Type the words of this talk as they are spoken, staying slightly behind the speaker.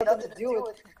nothing to do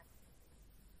with.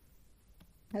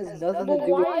 Has nothing to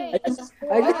do with.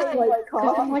 I just like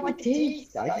coffee. I like the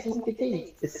taste. I just like the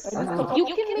taste. You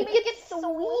can make it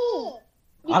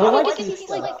sweet. I don't like it sweet taste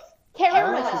stuff. like I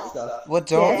don't like caramel. sweet stuff. What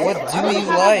do you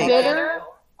like? Bitter.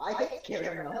 I hate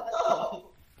caramel. Oh.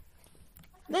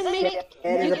 Then make it.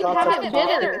 And You it's can about have to it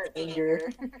bitter.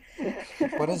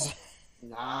 anger. What is?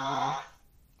 Nah.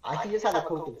 I can just have a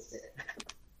Coke instead.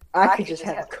 I could just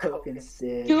have a Coke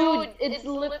instead. Dude,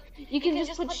 you can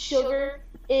just put sugar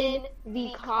in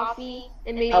the coffee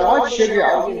and maybe I want a little sugar.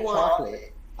 I more if need you want.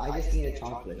 chocolate. I just need a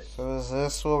chocolate. So is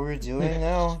this what we're doing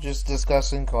now? Just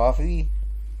discussing coffee?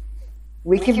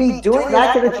 We can be doing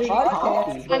Back that to to the the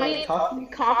podcast. I mean,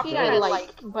 coffee I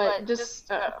like, but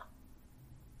just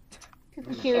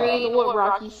hearing what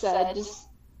Rocky said, Just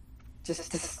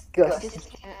disgusting.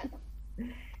 just can't.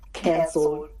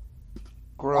 Canceled.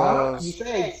 Gross.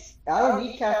 Besides, I don't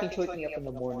need caffeine to wake me up in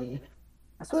the morning.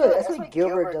 That's what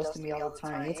Gilbert does to me all the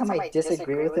time. Anytime I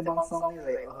disagree with him on something, he's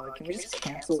like, can we just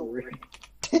cancel Rick?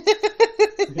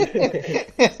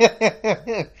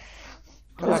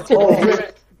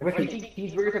 Oh, Rick, you think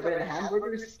cheeseburgers are better than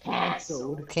hamburgers?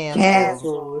 Cancelled.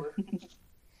 Canceled.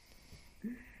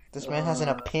 This man has an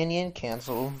opinion.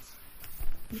 Canceled.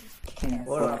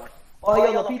 Canceled.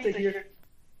 Oh, yo, the pizza here.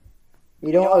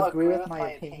 You don't agree with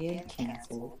my opinion?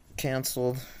 Canceled.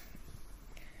 Canceled.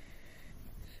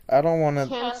 I don't want to.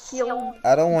 Cancel.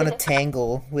 I don't want to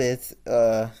tangle with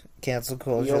cancel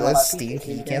culture. That's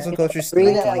stinky. Cancel culture's Agree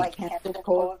stinky. that like cancel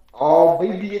culture Oh,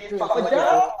 baby, it's Papa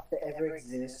John. to ever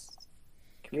exist.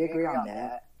 Can we agree on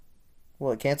that?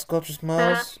 What cancel culture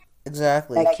smells?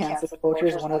 Exactly. That cancel culture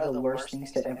is one of the worst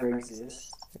things to ever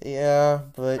exist. Yeah,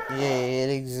 but yeah, it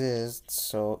exists.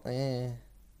 So, Do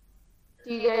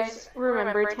you guys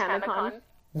remember TanaCon?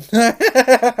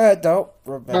 I don't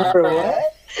remember. Remember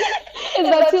what? Is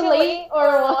that too late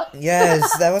or what?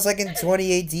 Yes, that was like in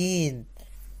 2018.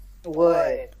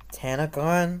 What?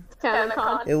 TanaCon.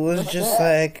 TanaCon. It was just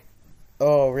like,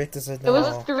 oh, Rick doesn't It know.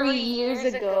 was 3 years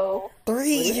ago. 3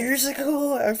 years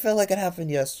ago? I felt like it happened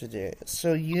yesterday.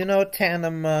 So you know Tana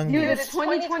Dude, Mongoose. it's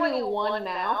 2021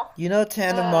 now. You know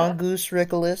Tana Mongoose,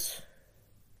 Rickolas?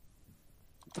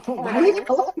 Why are you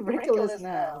calling me ridiculous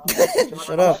now?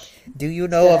 Shut up. Do you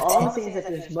know All I'm of... saying is that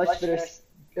there's much better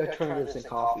alternatives than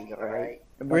coffee, alright?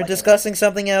 We're discussing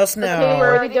something else Okay, we're now.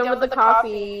 already done with the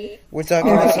coffee. We're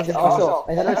talking about something else. Also,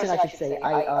 another thing I should say,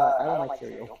 I don't like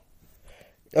cereal.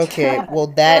 Okay, well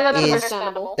Yeah, that's that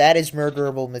understandable. is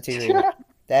murderable material.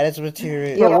 That is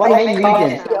material. For one main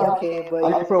reason. Okay,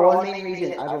 but For one main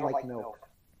reason, I don't like milk.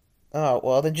 Oh,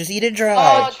 well then just eat it Oh,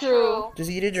 dry. true. Just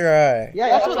eat it dry. Yeah,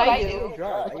 That's what I do.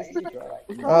 Dry. I used to eat dry.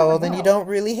 Oh, well then you don't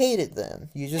really hate it then.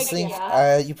 You just think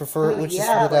Yeah. you prefer it with just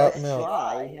Yeah, without but it's milk.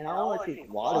 dry, and I don't want to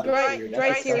take water.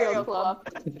 Dry cereal club.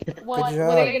 What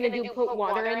job. are you gonna do? Put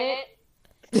water in it?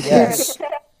 Yes.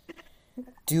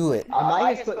 Do it. I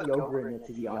might just put yogurt in it,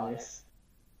 to be honest.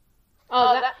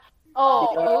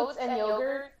 Oats and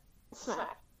yogurt.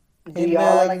 Smack. do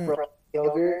y'all like frozen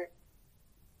yogurt?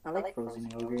 I like frozen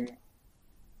yogurt.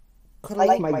 I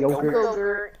like my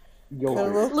yogurt.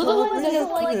 Yogurt. Little one doesn't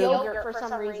like yogurt for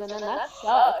some reason, and that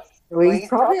sucks. Well, he's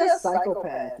probably a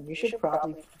psychopath, and you should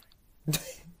probably.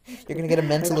 You're gonna get a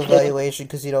mental evaluation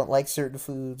because you don't like certain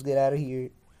foods. Get out of here.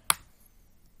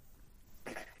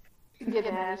 Get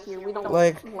out of here. We don't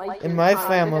Like, like in your my kind.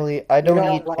 family, I don't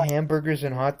don't eat like- hamburgers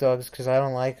and hot dogs because I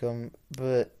don't like them.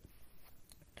 But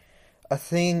a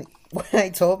thing when I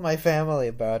told my family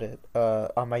about it,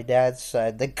 on my dad's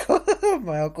side, they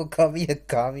my uncle called me a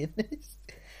communist.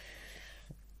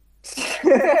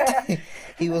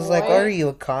 He was like, What? "Are you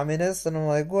a communist?" And I'm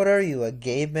like, "What are you, a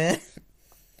gay man?"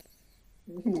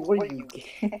 What are you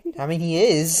gay? I mean, he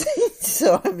is.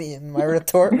 So I mean, my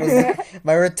retort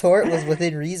was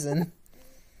within reason.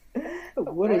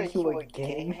 What are you, a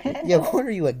gay man? Yeah, what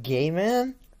are you, a gay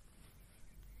man?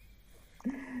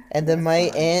 And then my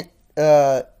aunt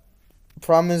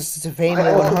promised to pay me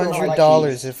I also don't like $100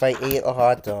 cheese. if I ate a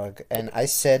hot dog, and I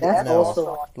said That's no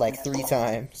also like 3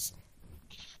 times.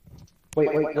 Wait,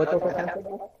 what's over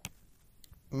example?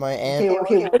 My Okay, aunt,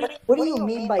 okay. What do you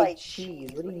mean by cheese?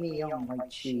 What do you mean you don't like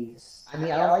cheese? I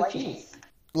mean, I don't like cheese.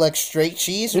 like straight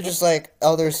cheese or just like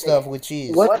other stuff with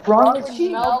cheese? What's wrong with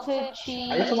cheese? Melted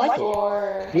cheese I just don't like it.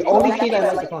 or... The only cheese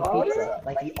I like is on pizza.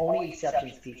 Like, the only exception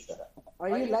is pizza.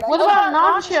 Are you like? What about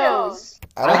nachos?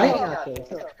 I I don't. hate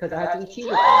nachos, because I have to eat cheese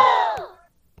with them.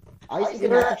 I used to get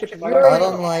nacho chips and I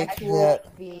don't like that.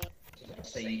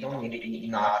 So you don't need to eat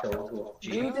nachos with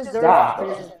You cheese. deserve.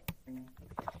 Yeah.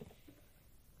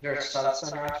 Their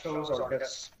salsa nachos or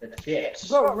just the chips.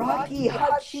 Bro, Rocky,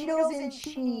 hot Cheetos and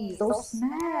cheese. Those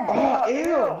smash. Oh, ew,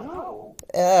 no.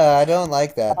 Yeah, I don't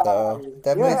like that though.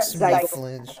 That You're makes me psycho.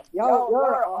 flinch.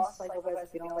 You're all psychopaths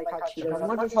if you don't like hot If Cheetos. I'm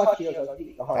not just hot Cheetos, I'll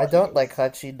eat the hot I don't Cheetos. like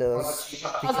hot Cheetos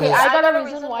Okay, because I got a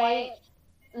reason why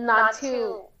not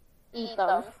to eat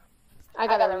them. I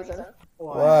got a reason.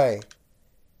 why?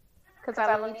 Because I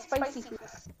don't eat spicy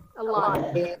foods a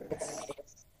lot.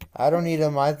 I don't eat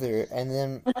them either. And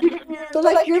then So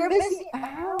like you're missing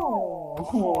out.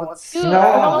 Dude, No.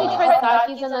 I've only tried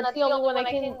Takis and that's the only one I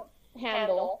can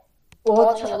handle. Well,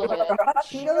 Only a little bit. hot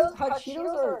Cheetos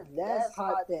are less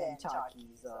hot than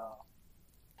Takis.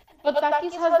 But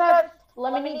Takis has that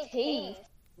lemony taste.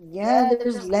 Yeah,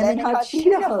 there's lemon hot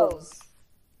Cheetos.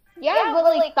 Yeah, but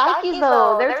like Takis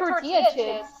though, they're tortilla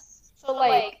chips. So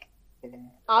like,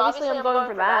 obviously I'm going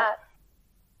for that.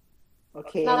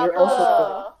 Okay, Not you're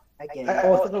also. I get I it.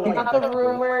 also don't like Not the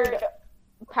rumored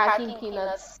packing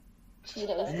peanuts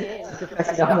Cheetos.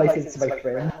 That's not licensed by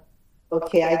friend.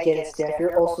 Okay, I get it, Steph.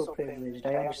 You're also privileged.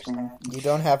 I understand. you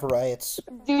don't have rights.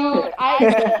 Dude,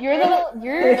 you're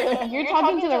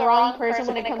talking to the wrong person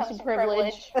when it comes to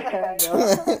privilege. I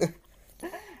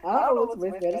don't know what's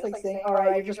with me. It's like saying,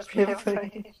 alright, you're just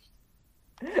privileged.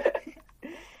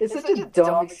 It's such a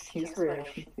dumb excuse for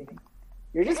everything.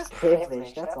 You're just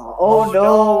privileged, that's all. Oh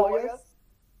no!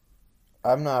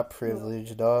 I'm not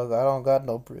privileged, dog. I don't got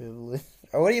no privilege.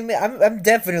 What do you mean? I'm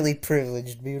definitely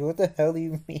privileged, dude. What the hell do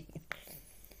you mean?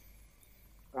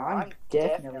 I'm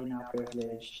definitely not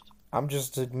privileged. I'm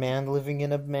just a man living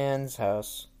in a man's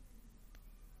house.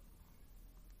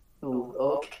 Ooh,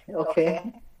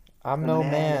 okay. I'm A no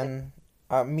man. man.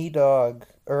 I'm me dog.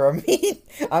 Or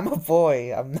I'm a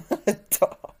boy. I'm not a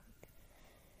dog.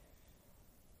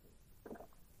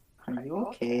 Are you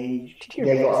okay?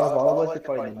 Yeah, but all of us are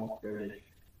probably the most privileged.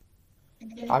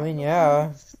 I mean,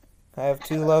 yeah. I have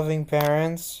 2 loving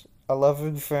parents, a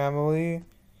loving family,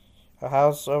 a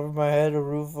house over my head, a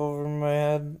roof over my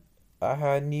head.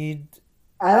 I need...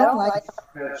 I don't like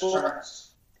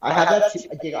I have that too.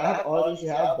 I have all these you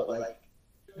have, but like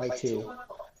 2.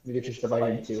 Maybe just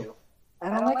divided in 2. I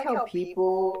don't like how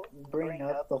people bring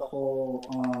up the whole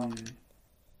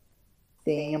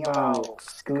thing about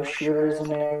scooters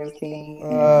and everything.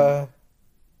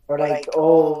 Or like,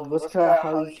 oh,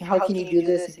 how can you do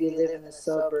this if you live in the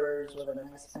suburbs with a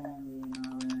nice family and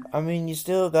all that? I mean, you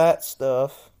still got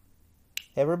stuff.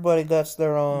 Everybody got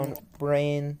their own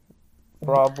brain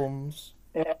problems.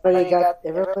 Everybody got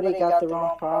their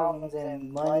own problems,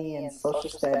 and money and social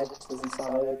status doesn't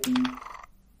solve everything.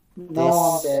 No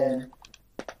one dead.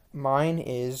 Mine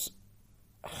is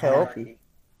help.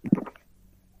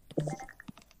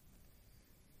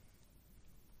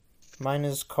 Mine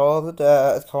is call my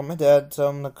dad, tell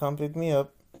him to come pick me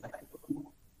up.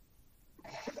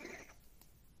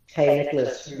 Hey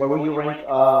Nicholas, where will you rank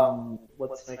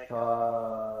what's like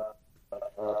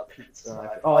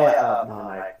pizza? Oh yeah,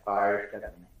 no, fire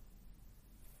definitely.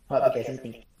 Okay,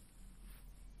 something.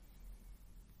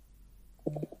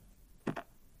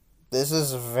 This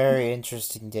is a very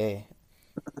interesting day.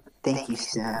 Thank you,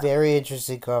 Steph. Very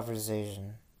interesting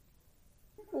conversation.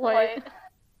 What?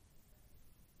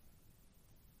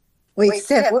 Wait,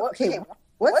 Steph,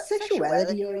 what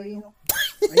sexuality are you?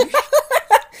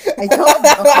 I don't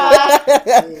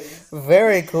know.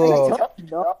 Very I cool.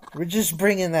 don't know. We're just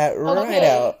bringing that right Okay.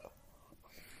 out.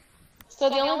 So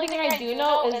the only thing I do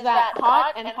know is that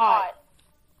hot and hot.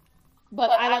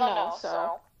 But I don't know,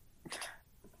 so.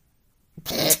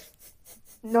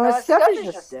 No, Steph is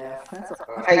just Steph. That's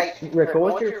all. Hey, Rick,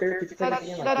 what's your favorite pizza place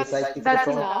again? Like besides Pizza That's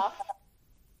Patrol? enough.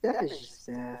 Steph is just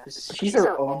Steph. She's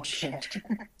her own gender.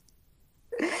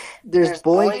 There's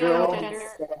boy, girl, and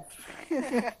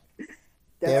Steph.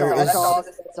 That's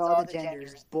all the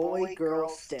genders. Boy, girl,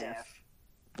 Steph.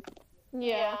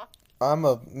 Yeah. I'm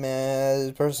a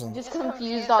mad person. Just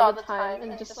confused all the time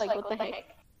and just like, what the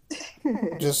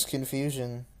heck? Just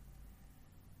confusion.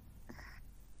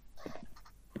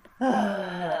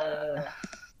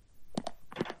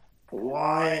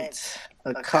 Want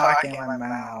a cock in my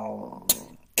mouth.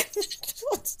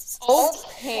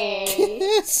 Okay.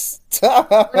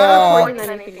 Stop. We're not recording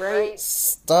anything, right?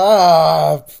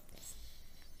 Stop.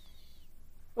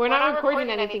 We're not recording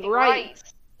anything, right?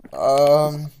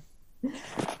 Oh,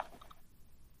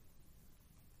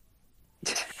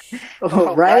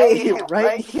 right.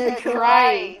 Yeah, go.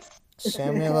 Right.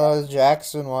 Samuel L.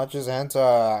 Jackson watches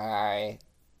hentai.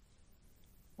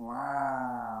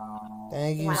 Wow.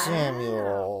 Thank you,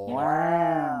 Samuel.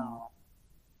 Wow.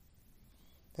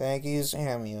 Thank you,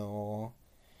 Samuel.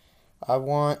 I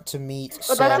want to meet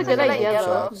But that's a Samuel good idea, L.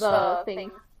 though, Jackson. the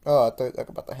thing. Oh, I thought you were talking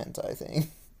about the hentai thing.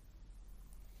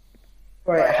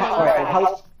 Alright,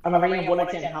 how, on a rating of 1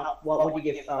 to 10, what would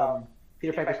you give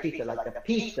Peter Piper's pizza? Like the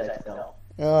pizza itself.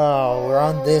 Oh, we're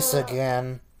on this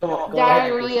again. Go ahead,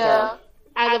 Diarrhea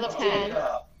out of 10.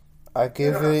 I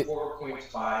give it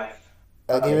 4.5.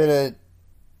 I give it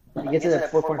He gets it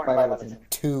at 4.5 out of 10. a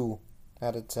 2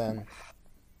 out of 10.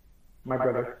 My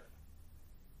brother.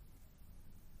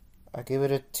 I give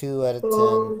it a 2 out of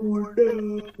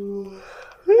 10.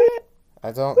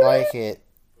 I don't like it,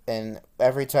 and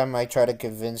every time I try to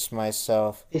convince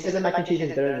myself, He said the mac and cheese is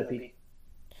better than the pizza.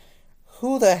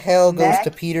 who the hell goes Mac-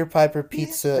 to Peter Piper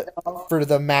Pizza for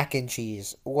the mac and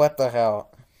cheese? What the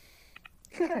hell?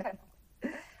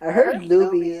 I heard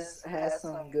Luby's has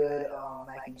some good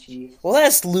mac and cheese. Well,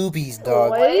 that's Luby's,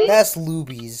 dog. What? That's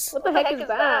Luby's. What the heck is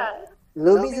that?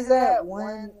 Luby's is at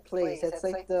one place. That's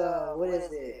like the what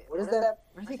is it? What is that?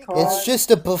 What is it called? It's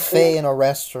just a buffet in a a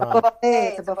restaurant.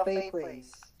 buffet. It's a buffet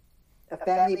place. A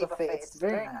family buffet. It's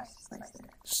very nice. It's nice there.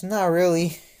 It's not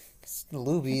really. It's It's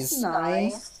Luby's.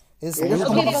 nice. It's It is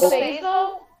Okay, Luby's. buffets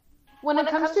though, when it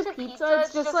comes to pizza,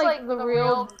 it's just like the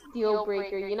real deal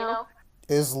breaker, you know?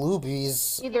 It's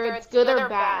Luby's. Either it's good or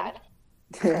bad.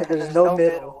 There's no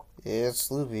middle. It's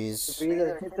Luby's. It's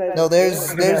either- No,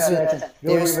 there's There's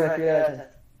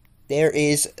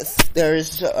there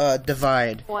is a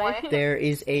divide. What? There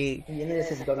is a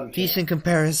decent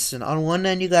comparison. On one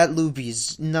end, you got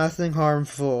Luby's, nothing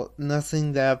harmful,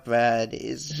 nothing that bad.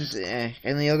 It's just eh.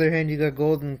 And the other hand, you got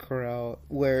Golden Corral,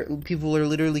 where people are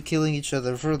literally killing each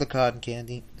other for the cotton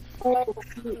candy.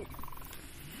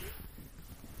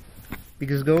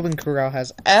 Because Golden Corral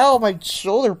has. Ow, my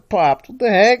shoulder popped. What the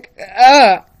heck?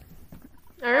 Ah!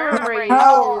 I remember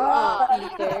I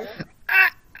used to eat there.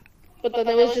 But then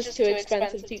it was just too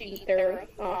expensive to eat there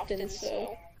often,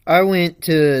 so. I went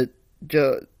to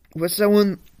what's that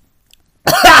one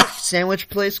sandwich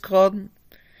place called?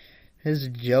 Has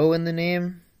Joe in the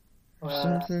name or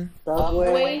something?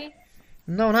 Subway?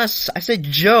 No, I said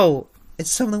Joe.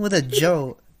 It's something with a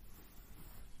Joe.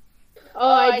 Oh,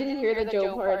 I didn't hear the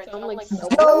Joe part, so I'm like,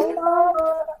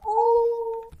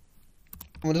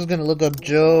 I'm just gonna look up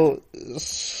Joe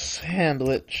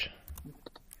sandwich.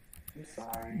 I'm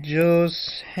sorry.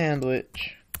 Joe's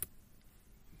sandwich.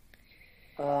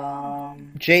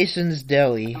 Jason's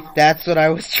Deli. That's what I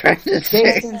was trying to say.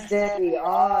 Jason's Deli. Oh,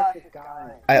 I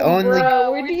forgot. I only.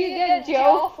 bro, where do you get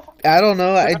Joe? I don't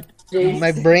know.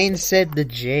 My brain said the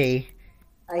J.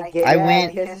 I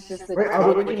went- guess it's just a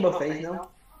Are we making buffets now?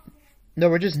 No,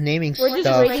 we're just naming We're just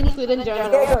stuff. rating food in general.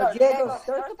 Diego,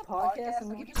 start the podcast and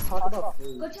we can just talk about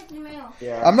food. Go check the mail.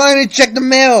 Yeah. I'm not gonna check the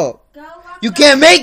mail. Go lock You the can't make